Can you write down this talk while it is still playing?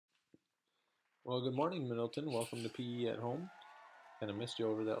Well, good morning, Middleton. Welcome to PE at Home. Kind of missed you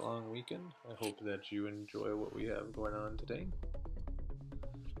over that long weekend. I hope that you enjoy what we have going on today.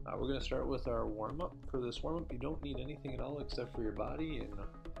 We're going to start with our warm-up. For this warm-up, you don't need anything at all except for your body and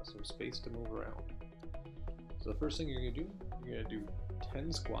some space to move around. So the first thing you're going to do, you're going to do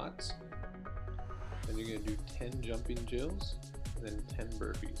 10 squats, then you're going to do 10 jumping jills, and then 10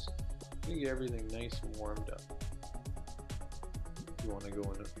 burpees. You're going to get everything nice and warmed up. If you want to go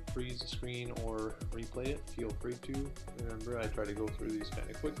and freeze the screen or replay it, feel free to. Remember, I try to go through these kind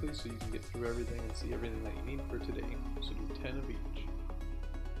of quickly so you can get through everything and see everything that you need for today. So do 10 of each.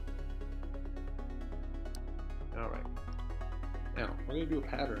 Alright. Now, we're going to do a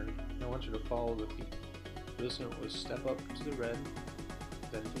pattern, and I want you to follow the feet. This one was step up to the red,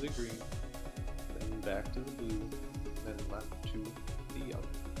 then to the green, then back to the blue, then left to the yellow.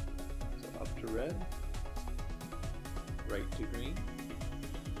 So up to red, right to green,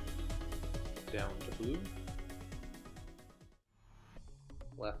 down to blue,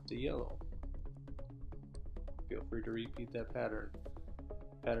 left to yellow. Feel free to repeat that pattern.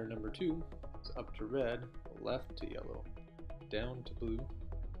 Pattern number 2 is up to red, left to yellow, down to blue,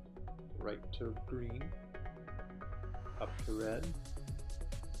 right to green, up to red,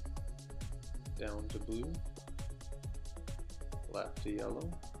 down to blue, left to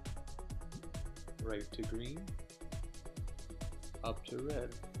yellow, right to green, up to red.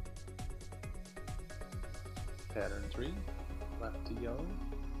 Pattern 3, left to yellow,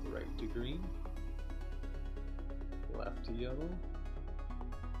 right to green, left to yellow,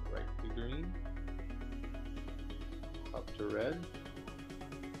 right to green, up to red,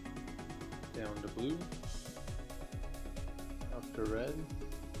 down to blue, up to red,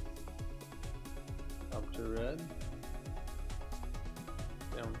 up to red,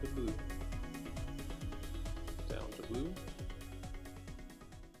 down to blue, down to blue.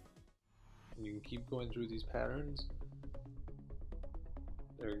 And you can keep going through these patterns.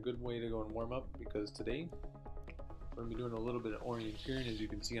 They're a good way to go and warm up because today we're going to be doing a little bit of orienteering, as you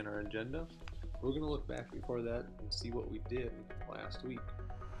can see on our agenda. We're going to look back before that and see what we did last week.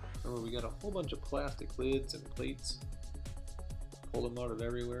 Remember, we got a whole bunch of plastic lids and plates, pulled them out of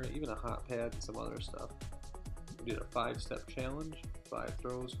everywhere, even a hot pad and some other stuff. We did a 5-step challenge, 5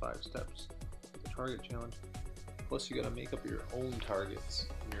 throws, 5 steps, the target challenge. Plus you got to make up your own targets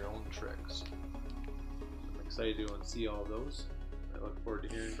and your own tricks. I'm excited to see all of those. I look forward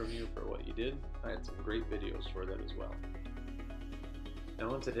to hearing from you for what you did. I had some great videos for that as well. Now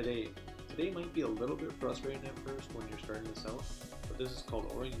on to today. Today might be a little bit frustrating at first when you're starting this out, but this is called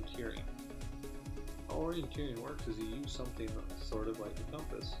orienteering. How orienteering works is you use something sort of like a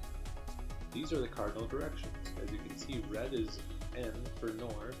compass. These are the cardinal directions. As you can see, red is N for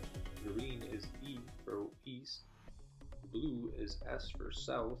north, green is E for east, blue is S for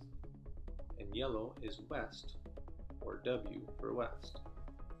south, and yellow is west, or W for west.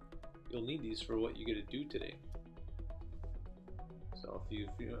 You'll need these for what you get to do today. So if you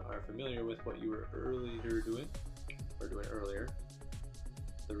are familiar with what you were doing earlier,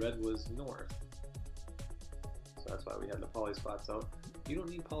 the red was north. So that's why we had the poly spots out. You don't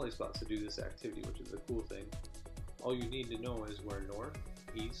need poly spots to do this activity, which is a cool thing. All you need to know is where north,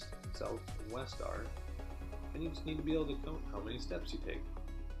 east, south, and west are, and you just need to be able to count how many steps you take.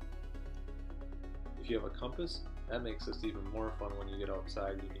 If you have a compass, that makes this even more fun when you get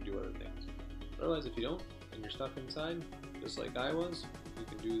outside and you can do other things. Otherwise, if you don't, and you're stuck inside, just like I was, you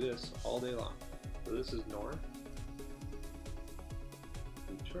can do this all day long. So this is north.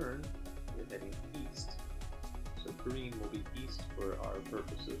 If you turn, you're heading east. So green will be east for our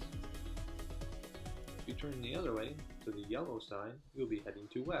purposes. If you turn the other way, to the yellow side, you'll be heading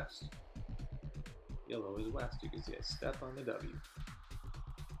to west. Yellow is west. You can see I step on the W.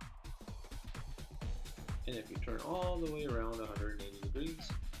 And if you turn all the way around 180 degrees,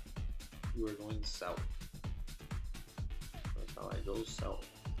 you are going south. That's how I go south.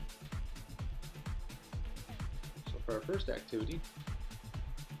 So for our first activity,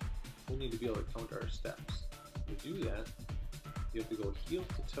 we'll need to be able to count our steps. To do that, you have to go heel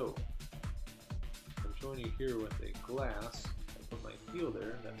to toe. I'm showing you here with a glass. I put my heel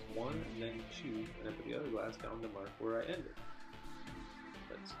there, that's 1 and then 2, and I put the other glass down to mark where I ended.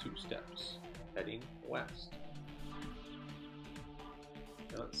 That's 2 steps, heading west.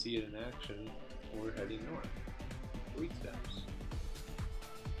 Now let's see it in action, we're heading north. 3 steps.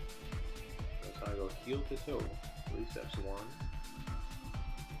 That's how I go heel to toe. 3 steps, 1,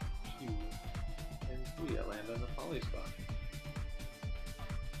 2, and 3. I land on the poly spot.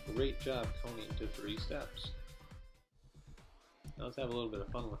 Great job counting to 3 steps. Now let's have a little bit of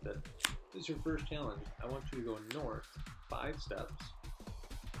fun with it. This is your first challenge. I want you to go north 5 steps,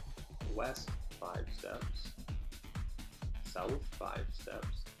 west 5 steps, south 5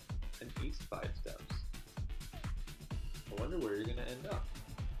 steps, and east 5 steps. I wonder where you're going to end up.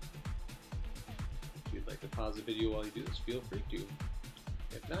 If you'd like to pause the video while you do this, feel free to.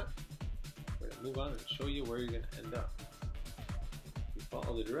 If not, we're going to move on and show you where you're going to end up. If you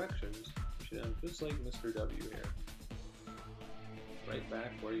follow the directions, you should end just like Mr. W here. Right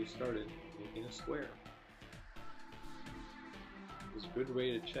back where you started, making a square. This is a good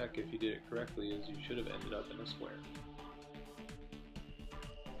way to check if you did it correctly is you should have ended up in a square.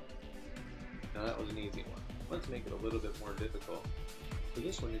 Now that was an easy one. Let's make it a little bit more difficult. For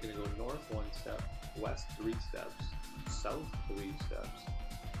this one, you're going to go north 1 step, west 3 steps, south 3 steps,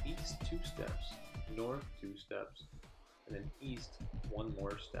 east 2 steps, north 2 steps, and then east 1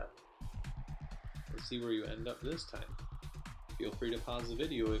 more step. Let's see where you end up this time. Feel free to pause the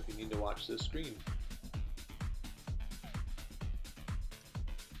video if you need to watch this screen.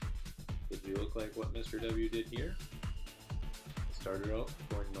 Did you look like what Mr. W did here? It started out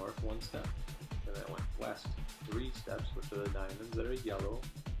going north 1 step, and then went west 3 steps, which are the diamonds that are yellow,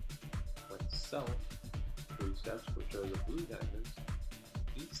 went south 3 steps, which are the blue diamonds,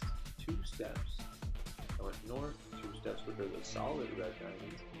 east 2 steps, I went north 2 steps, which are the solid red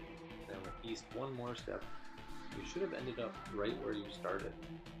diamonds, and then went east 1 more step. You should have ended up right where you started.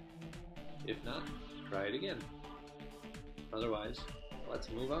 If not, try it again. Otherwise, let's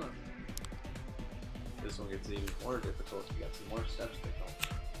move on. This one gets even more difficult. You got some more steps to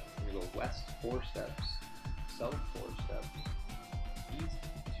go. We're going to go west 4 steps, south 4 steps, east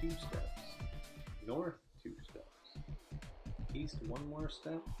 2 steps, north 2 steps, east 1 more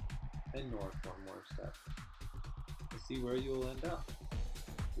step, and north 1 more step. Let's see where you'll end up.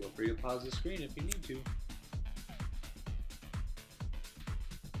 Feel free to pause the screen if you need to.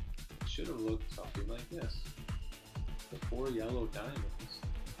 It should have looked something like this. The 4 yellow diamonds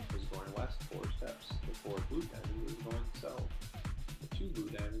is going west 4 steps, the 4 blue diamonds is going south, the 2 blue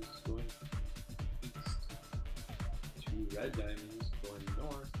diamonds is going east, 2 red diamonds going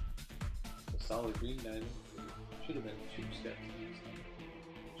north, the solid green diamond should have been 2 steps east,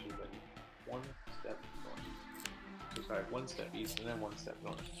 it should have been 1 step north. So sorry, 1 step east and then 1 step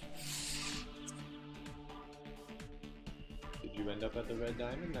north. Did you end up at the red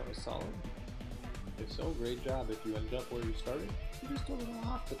diamond that was solid? If so, great job. If you ended up where you started, you're just a little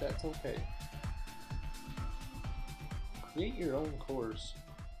off, but that's okay. Create your own course.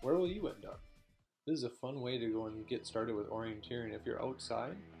 Where will you end up? This is a fun way to go and get started with orienteering. If you're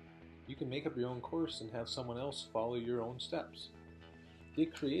outside, you can make up your own course and have someone else follow your own steps.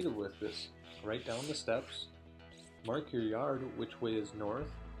 Get creative with this. Write down the steps. Mark your yard which way is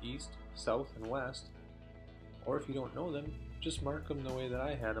north, east, south, and west. Or if you don't know them, just mark them the way that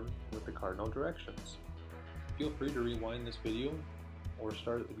I had them with the cardinal directions. Feel free to rewind this video or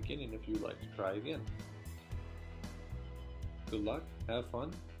start at the beginning if you'd like to try again. Good luck, have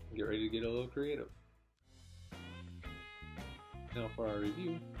fun, and get ready to get a little creative. Now for our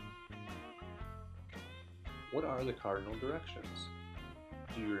review. What are the cardinal directions?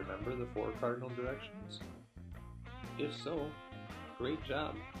 Do you remember the 4 cardinal directions? If so, great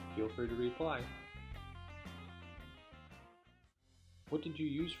job. Feel free to reply. What did you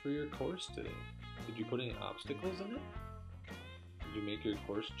use for your course today? Did you put any obstacles in it? Did you make your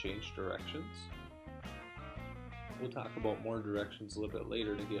course change directions? We'll talk about more directions a little bit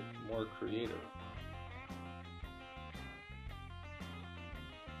later to get more creative.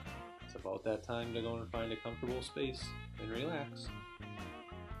 It's about that time to go and find a comfortable space and relax.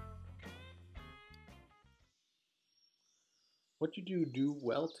 What did you do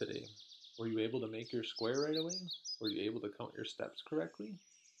well today? Were you able to make your square right away? Were you able to count your steps correctly?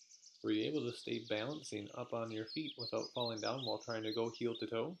 Were you able to stay balancing up on your feet without falling down while trying to go heel to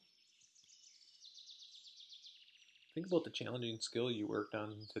toe? Think about the challenging skill you worked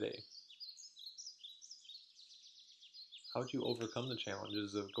on today. How did you overcome the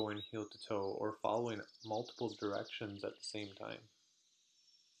challenges of going heel to toe or following multiple directions at the same time?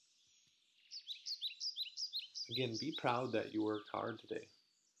 Again, be proud that you worked hard today.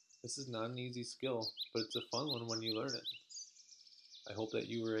 This is not an easy skill, but it's a fun one when you learn it. I hope that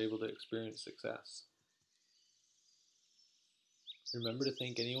you were able to experience success. Remember to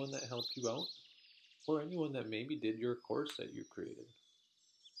thank anyone that helped you out, or anyone that maybe did your course that you created.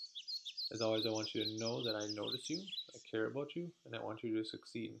 As always, I want you to know that I notice you, I care about you, and I want you to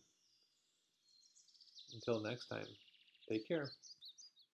succeed. Until next time, take care.